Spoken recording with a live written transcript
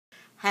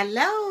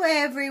Hello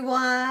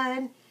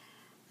everyone.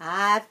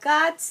 I've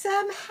got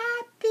some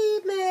happy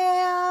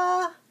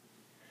mail.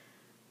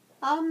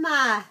 Oh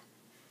my.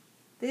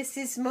 This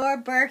is more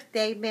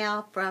birthday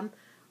mail from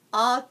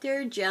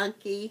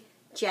Alterjunkie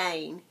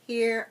Jane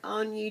here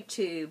on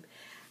YouTube.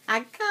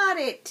 I got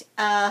it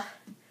the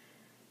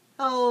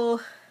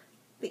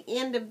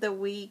end of the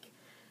week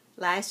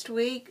last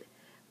week,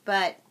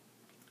 but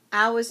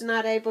I was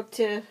not able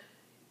to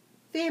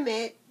film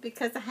it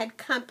because I had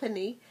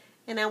company.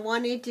 And I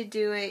wanted to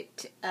do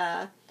it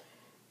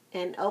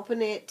and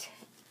open it.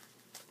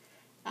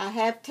 I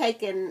have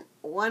taken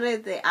one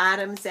of the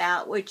items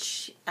out,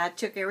 which I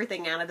took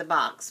everything out of the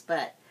box.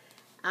 But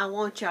I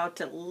want y'all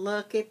to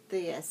look at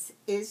this.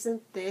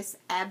 Isn't this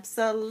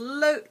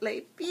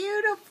absolutely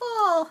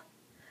beautiful?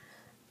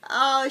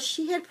 Oh,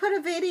 she had put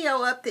a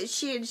video up that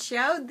she had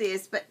showed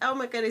this. But oh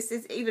my goodness,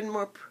 it's even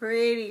more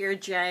prettier,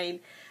 Jane.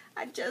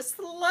 I just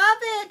love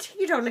it.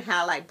 You don't know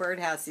how I like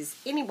birdhouses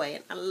anyway.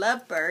 And I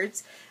love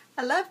birds.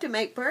 I love to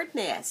make bird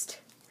nests.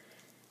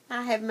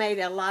 I have made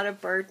a lot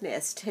of bird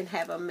nests and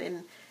have them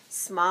in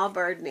small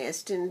bird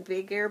nest and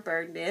bigger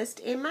bird nest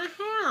in my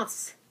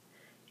house.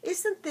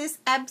 Isn't this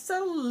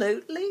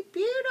absolutely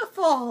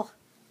beautiful?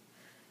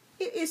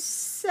 It is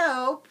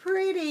so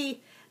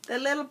pretty. The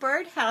little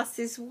birdhouse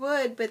is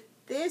wood, but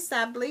this,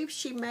 I believe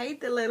she made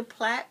the little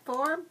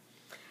platform,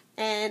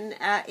 and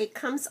it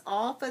comes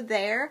off of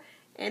there,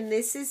 and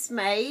this is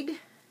made.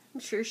 I'm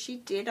sure she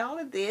did all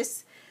of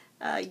this.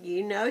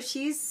 You know,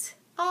 she's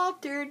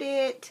altered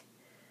it.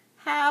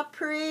 How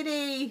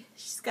pretty.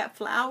 She's got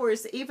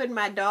flowers. Even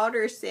my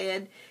daughter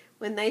said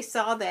when they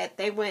saw that,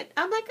 they went,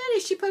 oh my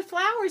goodness, she put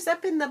flowers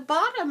up in the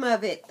bottom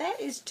of it. That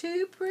is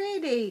too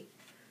pretty.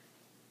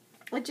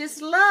 I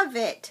just love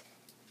it.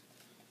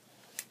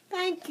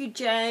 Thank you,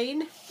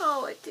 Jane.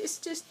 Oh, it is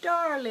just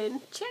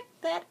darling. Check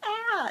that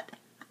out.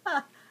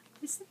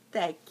 Isn't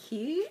that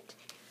cute?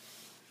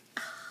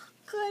 Oh,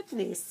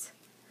 goodness.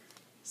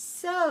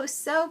 So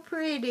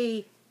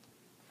pretty.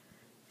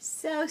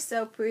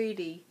 So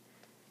pretty.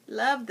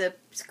 Love the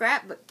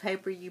scrapbook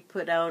paper you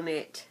put on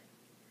it.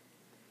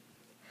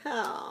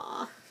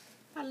 Oh,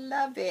 I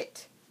love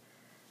it.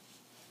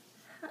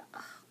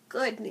 Oh,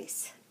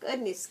 goodness. I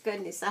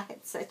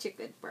had such a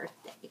good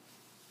birthday.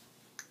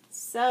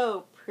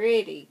 So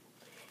pretty.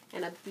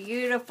 And a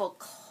beautiful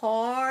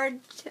card.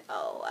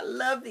 Oh, I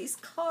love these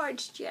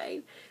cards,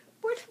 Jane.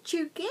 Where did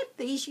you get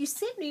these? You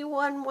sent me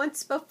one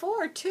once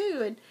before,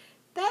 too, and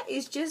that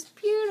is just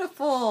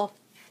beautiful.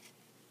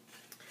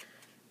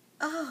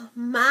 Oh,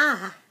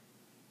 my.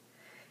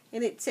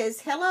 And it says,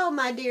 hello,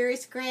 my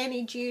dearest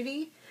Granny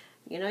Judy.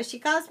 You know, she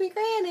calls me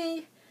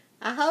Granny.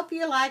 I hope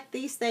you like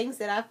these things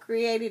that I've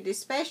created,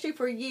 especially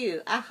for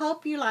you. I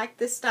hope you like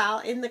the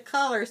style and the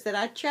colors that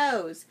I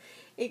chose.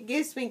 It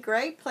gives me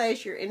great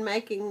pleasure in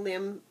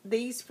making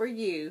these for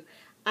you.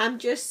 I'm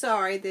just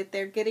sorry that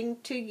they're getting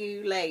to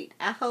you late.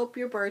 I hope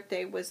your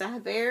birthday was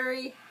a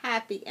very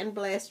happy and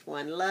blessed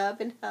one.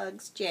 Love and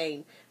hugs,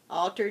 Jane.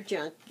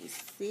 Alterjunkie.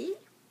 See?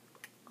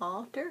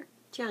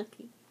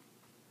 Alterjunkie.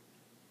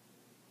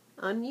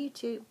 On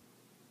YouTube.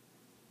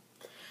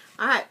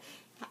 Alright.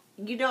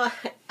 You know,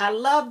 I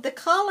love the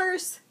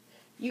colors.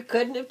 You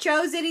couldn't have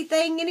chose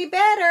anything any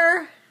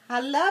better. I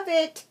love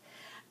it.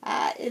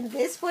 And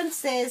this one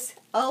says,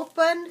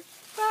 open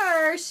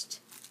first.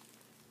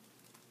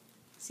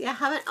 See, I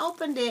haven't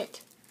opened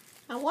it.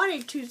 I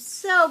wanted to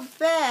so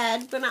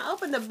bad. When I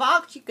opened the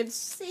box, you could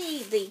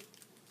see the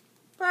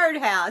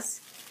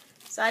birdhouse.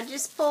 So I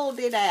just pulled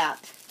it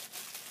out.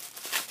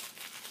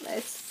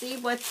 Let's see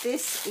what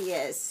this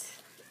is.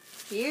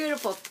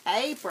 Beautiful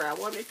paper. I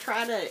want to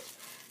try to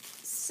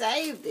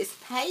save this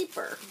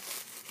paper.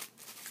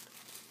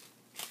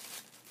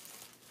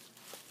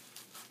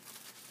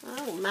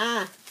 Oh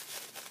my.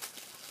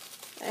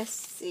 Let's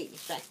see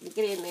if I can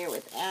get in there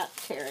without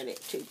tearing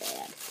it too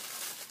bad.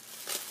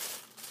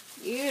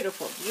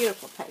 Beautiful,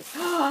 beautiful paper.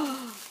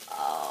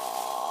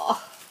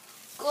 Oh,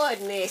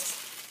 goodness.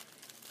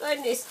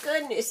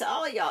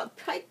 All of y'all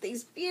take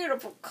these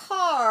beautiful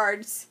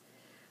cards.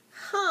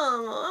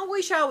 I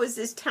wish I was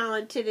as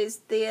talented as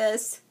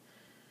this.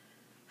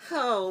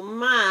 Oh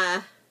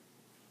my.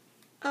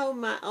 Oh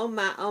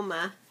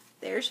my.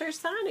 There's her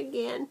sign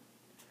again.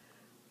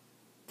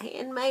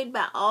 Handmade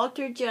by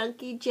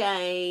Alterjunkie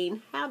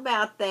Jane. How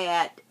about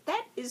that?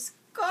 That is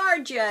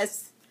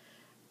gorgeous.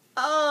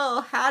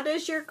 Oh, how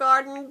does your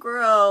garden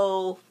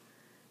grow?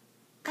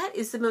 That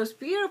is the most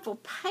beautiful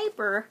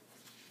paper.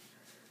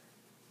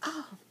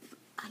 Oh,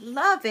 I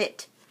love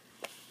it.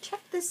 Check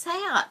this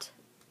out.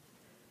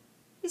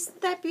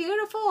 Isn't that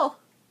beautiful?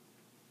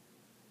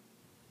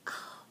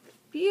 Oh,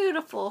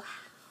 beautiful.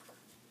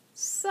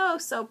 So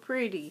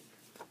pretty.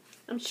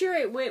 I'm sure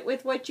it went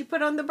with what you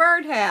put on the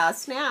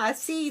birdhouse. Now I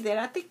see that.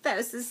 I think that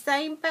was the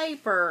same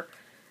paper.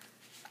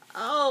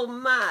 Oh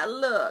my,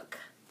 look.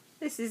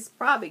 This is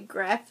probably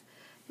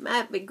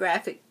might be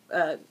graphic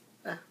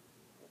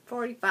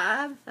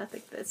 45. I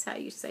think that's how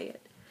you say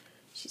it.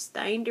 She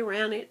stained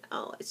around it.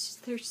 Oh,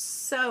 they're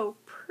so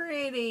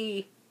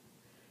pretty.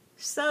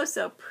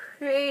 So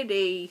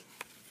pretty.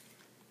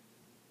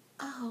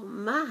 Oh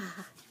my.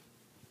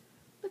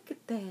 Look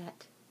at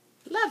that.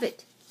 Love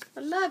it. I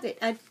love it.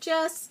 I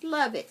just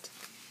love it.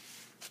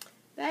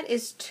 That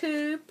is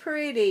too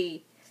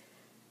pretty.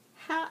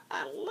 How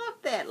I love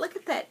that. Look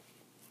at that.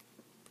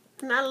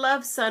 And I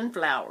love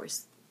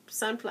sunflowers.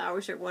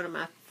 Sunflowers are one of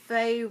my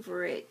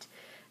favorite.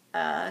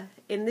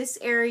 In this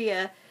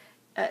area,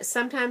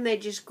 sometimes they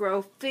just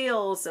grow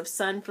fields of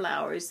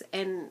sunflowers,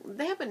 and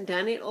they haven't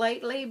done it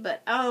lately,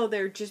 but oh,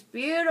 they're just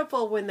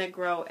beautiful when they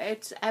grow.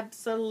 It's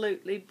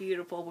absolutely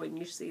beautiful when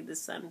you see the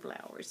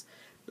sunflowers.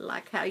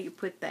 Like how you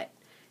put that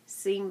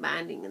seam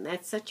binding, and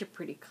that's such a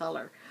pretty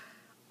color.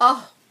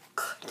 Oh,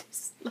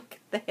 goodness, look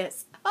at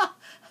this.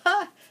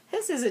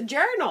 This is a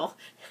journal.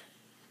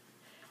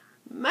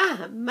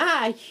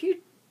 My,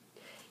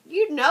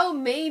 you know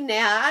me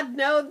now. I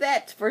know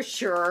that for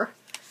sure.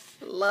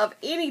 Love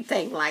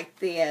anything like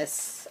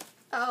this.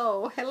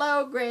 Oh,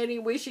 hello, Granny.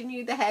 Wishing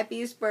you the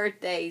happiest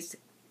birthdays.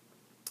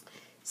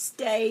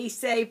 Stay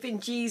safe in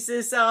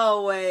Jesus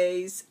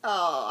always.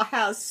 Oh,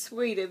 how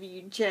sweet of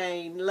you,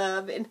 Jane.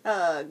 Love and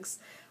hugs.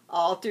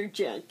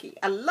 Alterjunkie.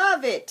 I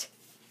love it.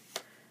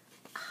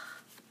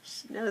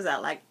 She knows I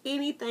like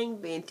anything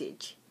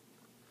vintage.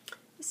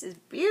 This is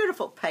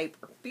beautiful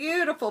paper.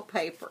 Beautiful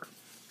paper.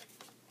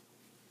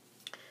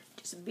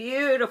 Just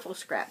beautiful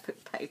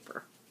scrapbook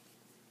paper.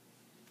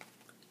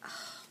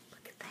 Oh,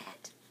 look at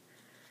that.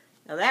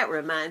 Now that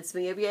reminds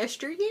me of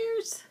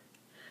yesteryears.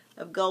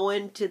 Of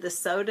going to the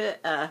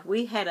soda.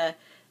 We had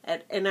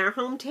in our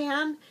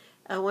hometown,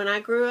 when I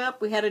grew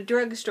up, we had a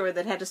drugstore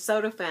that had a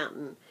soda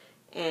fountain.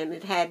 And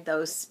it had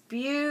those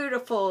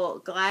beautiful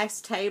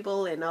glass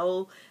table and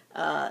old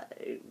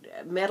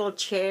metal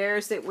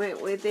chairs that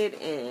went with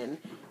it, and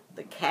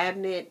the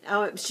cabinet.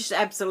 Oh, it was just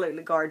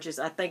absolutely gorgeous.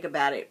 I think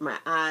about it, my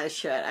eyes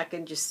shut. I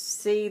can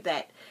just see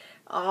that,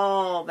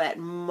 all that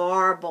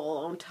marble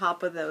on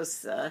top of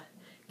those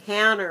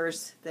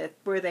counters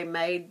where they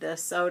made the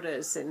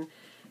sodas. And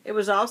it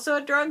was also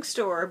a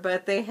drugstore,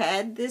 but they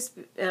had this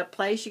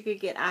place you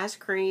could get ice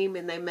cream,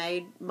 and they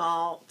made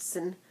malts.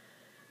 And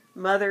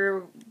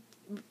Mother,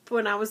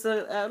 when I was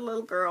a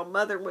little girl,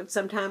 Mother would,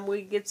 sometime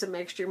we'd get some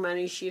extra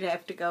money, she'd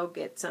have to go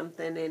get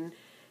something,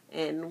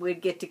 and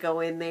we'd get to go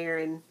in there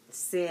and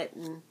sit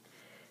and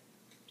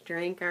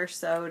drink our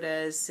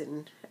sodas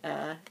and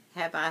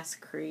have ice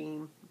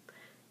cream.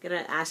 Get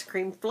an ice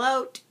cream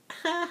float.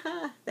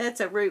 That's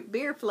a root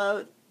beer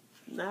float.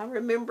 I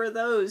remember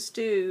those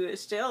too. I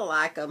still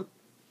like them.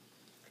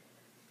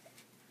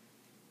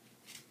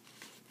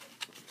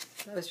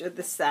 Those are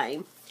the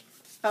same.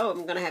 Oh,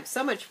 I'm going to have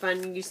so much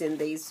fun using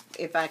these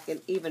if I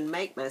can even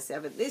make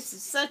myself. This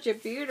is such a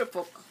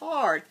beautiful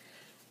card.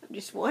 I'm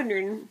just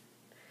wondering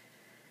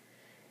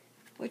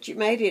what you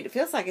made it. It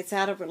feels like it's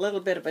out of a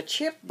little bit of a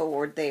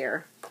chipboard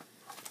there.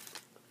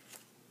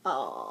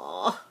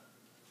 Oh,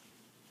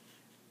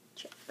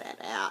 check that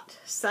out.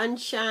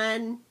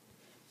 Sunshine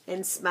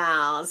and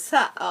smiles.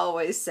 I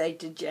always say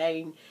to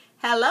Jane,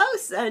 hello,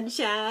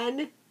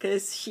 sunshine,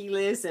 because she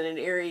lives in an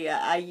area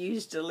I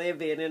used to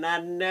live in, and I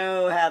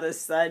know how the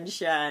sun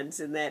shines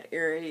in that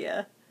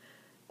area.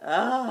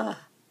 Ah,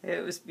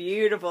 it was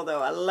beautiful,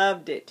 though. I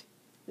loved it.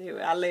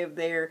 I lived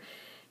there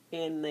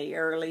in the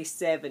early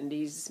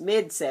 70s,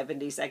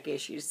 mid-70s, I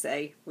guess you'd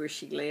say, where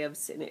she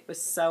lives, and it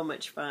was so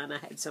much fun. I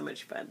had so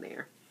much fun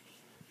there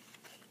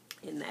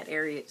in that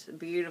area. It's a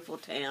beautiful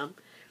town,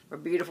 or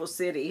beautiful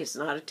city. It's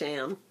not a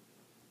town.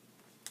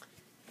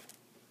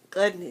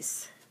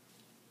 Goodness.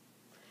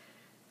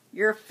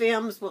 Your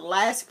films will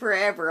last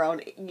forever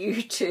on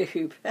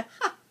YouTube.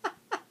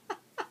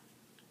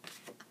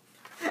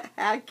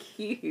 How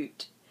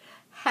cute.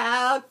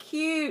 How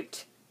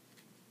cute.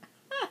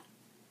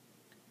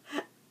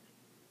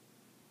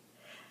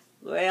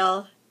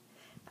 Well,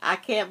 I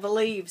can't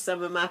believe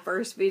some of my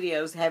first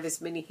videos have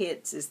as many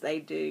hits as they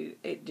do.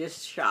 It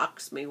just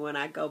shocks me when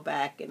I go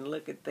back and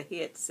look at the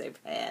hits they've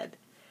had.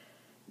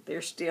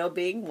 They're still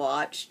being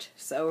watched,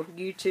 so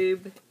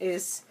YouTube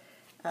is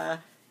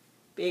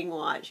being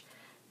watched.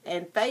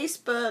 And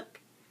Facebook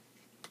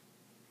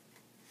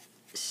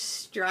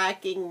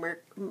striking,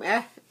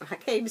 I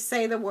can't even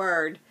say the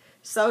word,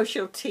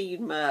 social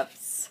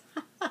team-ups.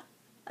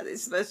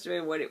 This must have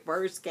been when it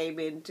first came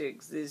into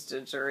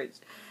existence, or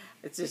it's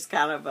just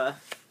kind of a,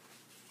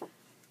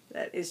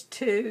 that is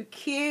too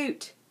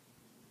cute.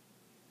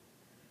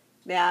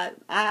 Now,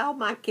 all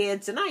my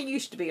kids, and I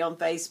used to be on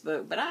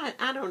Facebook, but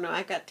I don't know,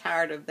 I got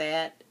tired of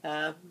that.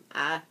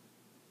 I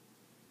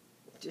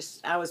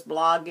was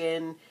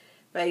blogging,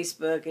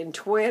 Facebook, and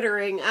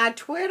Twittering. I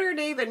Twittered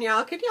even,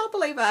 y'all. Can y'all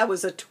believe I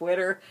was a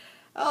Twitter?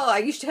 Oh, I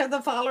used to have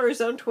the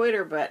followers on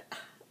Twitter, but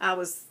I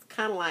was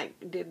kind of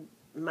like, did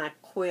my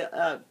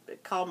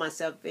call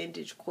myself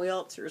Vintage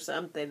Quilts or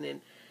something,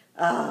 and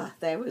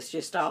there was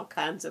just all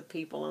kinds of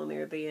people on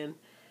there then.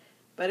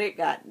 But it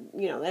got,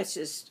 that's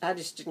just, I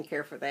just didn't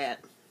care for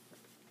that.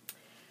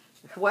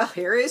 Well,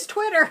 here is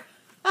Twitter.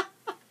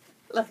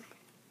 Look.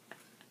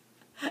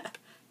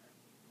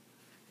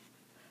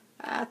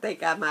 I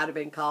think I might have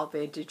been called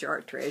Vintage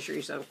Art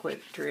Treasuries on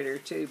Twitter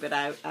too, but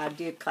I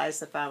did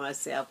classify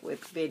myself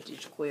with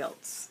vintage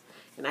quilts.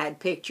 And I had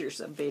pictures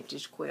of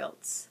vintage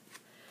quilts.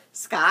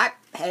 Skype.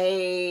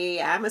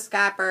 Hey, I'm a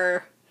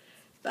Skyper.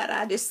 But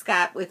I just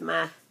Skype with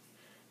my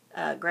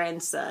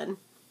grandson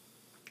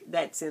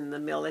that's in the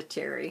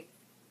military.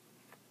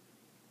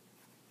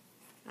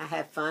 I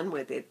have fun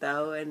with it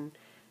though, and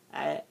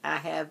I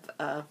have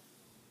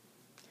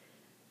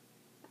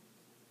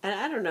and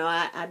I don't know,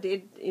 I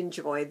did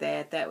enjoy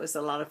that. That was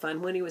a lot of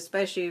fun when he was,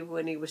 especially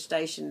when he was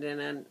stationed in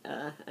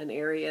an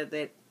area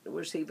that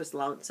he was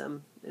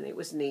lonesome, and it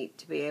was neat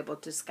to be able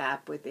to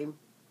Skype with him.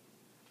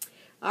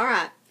 All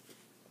right,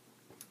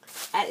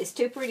 that is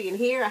too pretty. And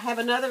here I have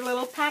another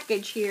little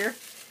package here.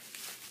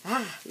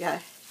 Yeah.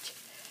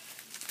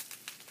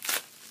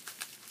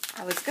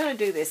 I was going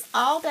to do this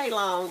all day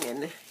long,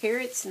 and here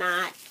it's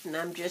night, and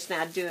I'm just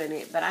now doing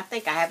it. But I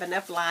think I have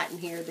enough light in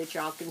here that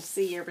y'all can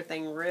see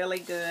everything really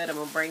good. I'm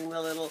going to bring the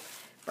little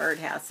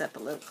birdhouse up a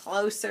little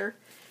closer,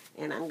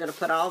 and I'm going to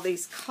put all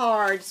these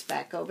cards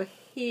back over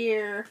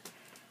here.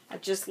 I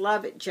just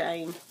love it,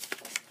 Jane.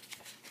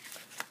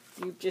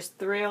 You've just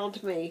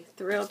thrilled me,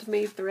 thrilled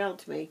me,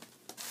 thrilled me.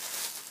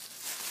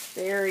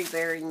 Very,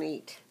 very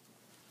neat.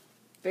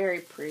 Very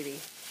pretty.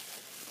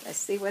 Let's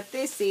see what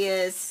this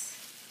is.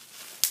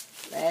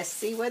 Let's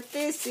see what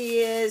this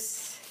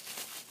is.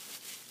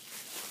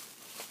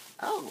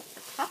 Oh,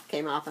 the top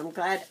came off. I'm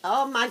glad.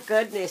 Oh, my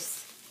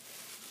goodness.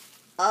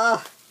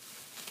 Oh,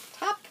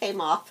 top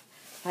came off.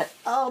 But,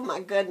 oh,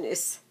 my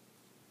goodness.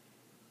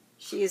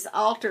 She has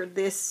altered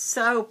this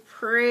so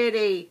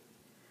pretty.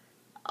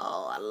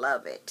 Oh, I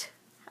love it.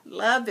 I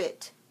love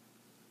it.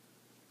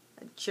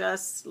 I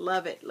just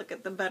love it. Look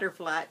at the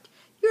butterfly.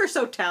 You're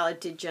so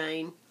talented,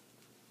 Jane.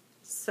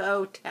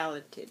 So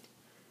talented.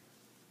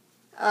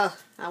 Oh,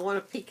 I want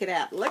to peek it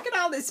out. Look at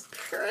all this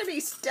pretty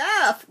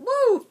stuff.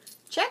 Woo!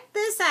 Check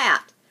this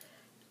out.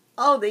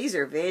 Oh, these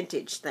are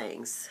vintage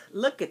things.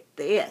 Look at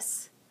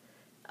this.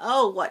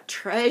 Oh, what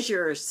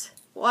treasures.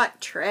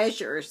 What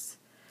treasures.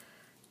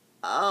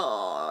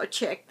 Oh,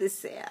 check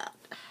this out.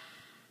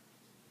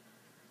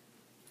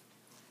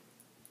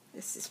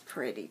 This is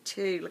pretty,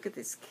 too. Look at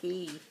this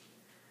key.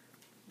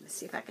 Let's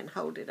see if I can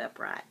hold it up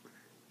right.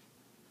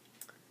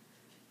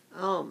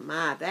 Oh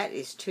my, that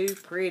is too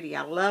pretty.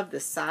 I love the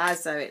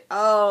size of it.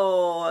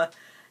 Oh,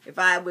 if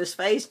I was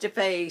face to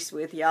face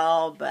with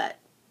y'all, but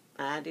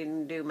I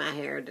didn't do my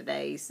hair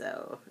today,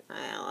 so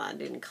well, I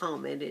didn't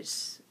comb it.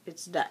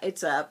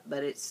 It's up,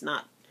 but it's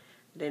not.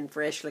 I didn't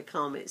freshly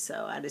comb it,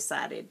 so I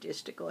decided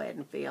just to go ahead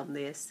and film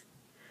this.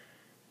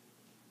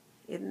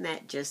 Isn't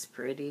that just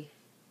pretty?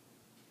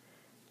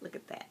 Look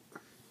at that.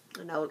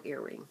 An old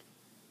earring.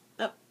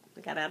 Oh, I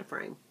got out of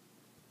frame.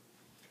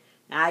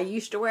 I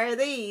used to wear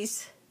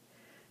these.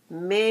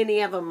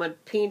 Many of them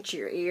would pinch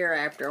your ear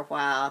after a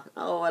while.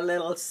 Oh, a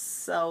little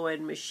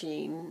sewing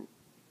machine.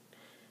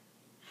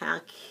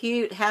 How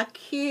cute, how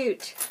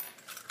cute.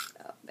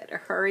 Oh, better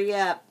hurry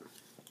up.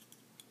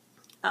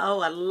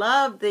 Oh, I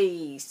love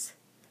these.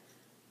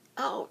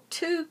 Oh,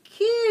 too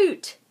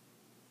cute.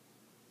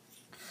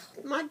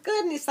 My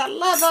goodness, I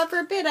love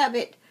every bit of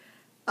it.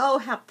 Oh,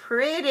 how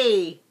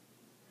pretty.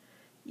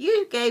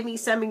 You gave me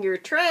some of your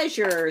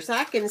treasures.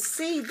 I can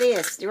see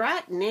this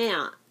right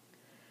now.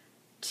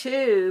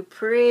 Too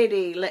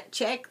pretty.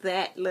 Check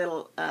that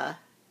little,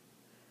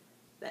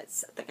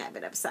 that's, I think I have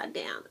it upside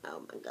down.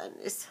 Oh my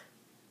goodness.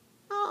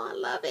 Oh, I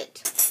love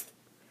it.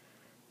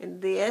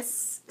 And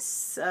this,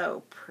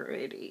 so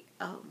pretty.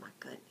 Oh my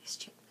goodness,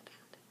 check that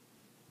out.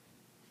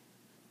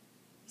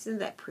 Isn't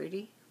that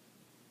pretty?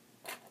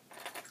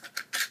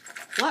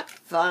 What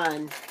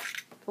fun.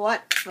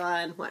 What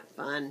fun, what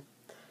fun.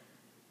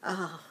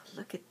 Oh,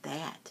 look at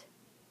that.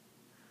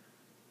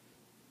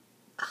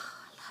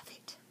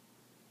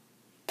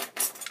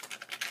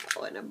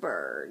 And a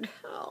bird.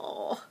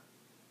 Oh,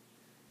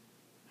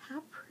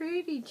 how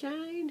pretty,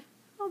 Jane.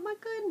 Oh my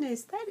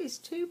goodness, that is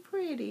too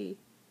pretty.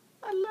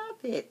 I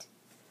love it.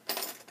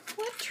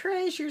 What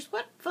treasures,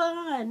 what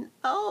fun.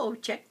 Oh,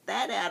 check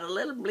that out, a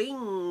little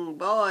bling,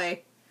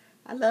 boy.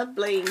 I love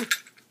bling.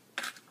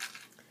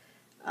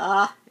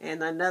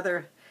 And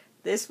another,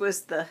 this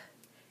was the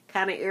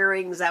kind of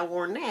earrings I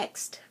wore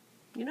next.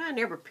 You know, I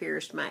never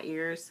pierced my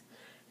ears.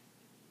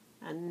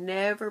 I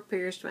never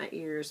pierced my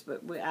ears,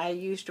 but I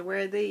used to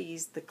wear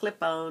these, the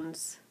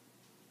clip-ons.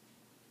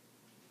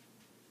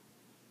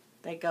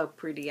 They go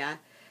pretty. I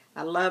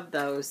love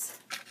those.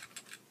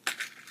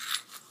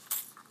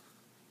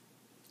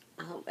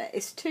 Oh, that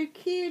is too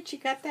cute. You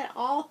got that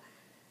all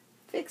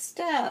fixed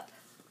up.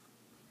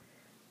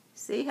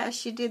 See how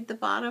she did the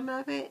bottom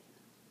of it?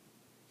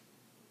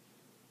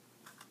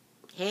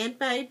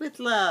 Handmade with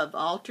love,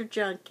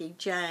 Alterjunkie,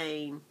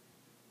 Jane.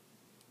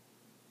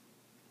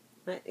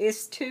 That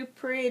is too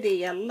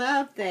pretty. I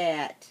love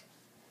that.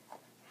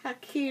 How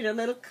cute, a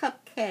little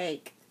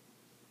cupcake.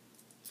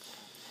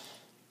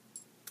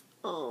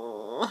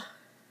 Oh,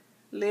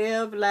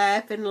 live,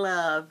 laugh, and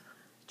love.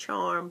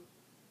 Charm.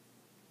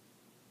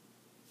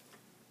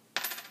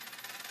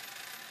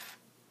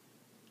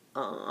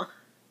 Oh,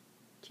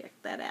 Check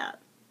that out.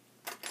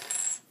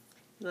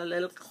 And a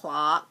little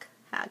clock.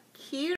 How cute.